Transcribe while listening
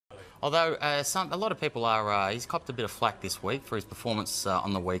Although a lot of people are, he's copped a bit of flack this week for his performance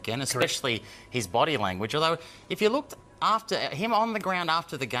on the weekend, especially his body language. Although, if you looked after him on the ground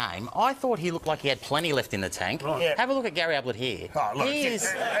after the game, I thought he looked like he had plenty left in the tank. Right. Yeah. Have a look at Gary Ablett here. Oh, look. He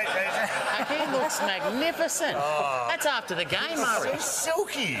looks magnificent. Oh. That's after the game, Murray. So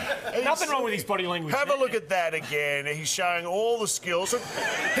silky. Nothing wrong with his body language. Have a look at that again. He's showing all the skills.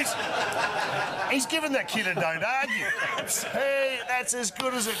 He's given that kid a don't argue. Hey, that's as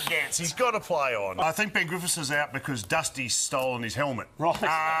good as it gets. He's got to play on. I think Ben Griffiths is out because Dusty's stolen his helmet. Right. Is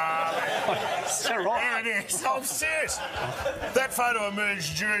that right? There it is. I'm serious. That photo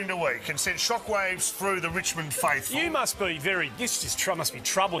emerged during the week and sent shockwaves through the Richmond faithful. You must be must be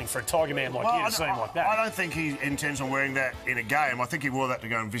troubling for a Tiger man like you to see him like that. I don't think he intends on wearing that in a game. I think he wore that to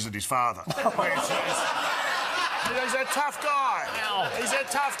go and visit his father. He's a tough guy. He's a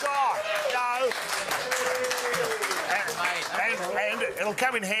tough guy. No. And it'll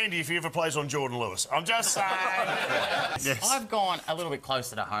come in handy if he ever plays on Jordan Lewis. I'm just saying. Yes. I've gone a little bit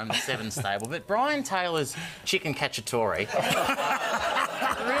closer to home, the 7 stable, but Brian Taylor's chicken cacciatore.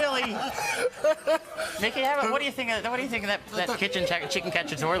 Really? Mickey, what do you think of that chicken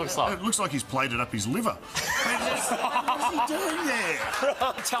cacciatore looks like? It looks like he's plated up his liver. What's he doing there?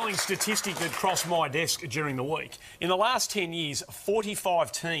 I'm telling statistic that crossed my desk during the week. In the last 10 years,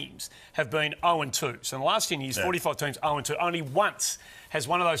 45 teams have been 0-2. So in the last 10 years, 45 teams 0-2. Only once has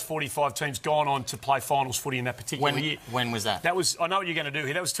one of those 45 teams gone on to play finals footy in that particular year. When was that? That was, I know what you're going to do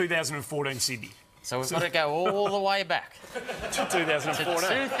here, that was 2014 Sydney. So we've got to go all the way back. To 2014. To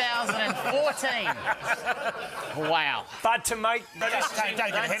 2014. Wow. But to make... Don't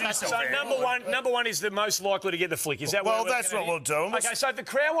get ahead of yourself. So number one is the most likely to get the flick. Is that well, that's what we'll do. Okay, so if the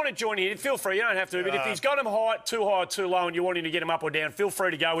crowd want to join in, feel free. You don't have to. But if he's got him too high or too low and you want him to get him up or down, feel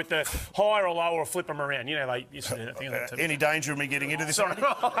free to go with the higher or lower or flip him around. You know, they used to do that thing. Any danger of me getting into this? Sorry.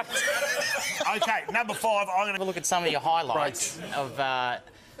 OK, number 5, I'm going to... Have a look at some of your highlights of...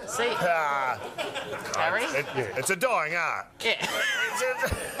 See, Harry? It's a dying art. Yeah.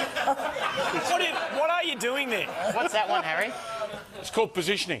 What are you doing there? What's that one, Harry? It's called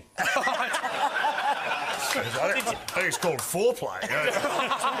positioning. I think it's called foreplay.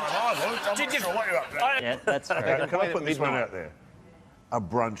 I'm not sure what you're up to. Yeah, that's correct. Can I put this one out there? A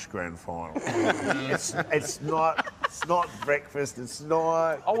brunch grand final. it's not breakfast. It's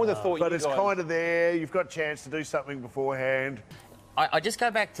not. I would have thought, but it's kind of there. You've got a chance to do something beforehand. I just go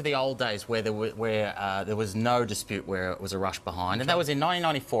back to the old days where there was no dispute where it was a rush behind, and that was in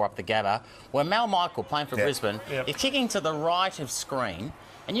 1994 up the Gabba, where Mal Michael, playing for Brisbane, is kicking to the right of screen,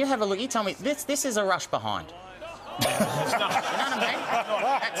 and you have a look. You tell me this is a rush behind. You know what I mean?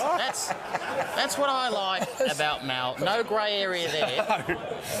 That's what I like about Mal. No grey area there.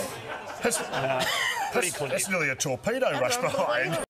 That's nearly a torpedo rush behind.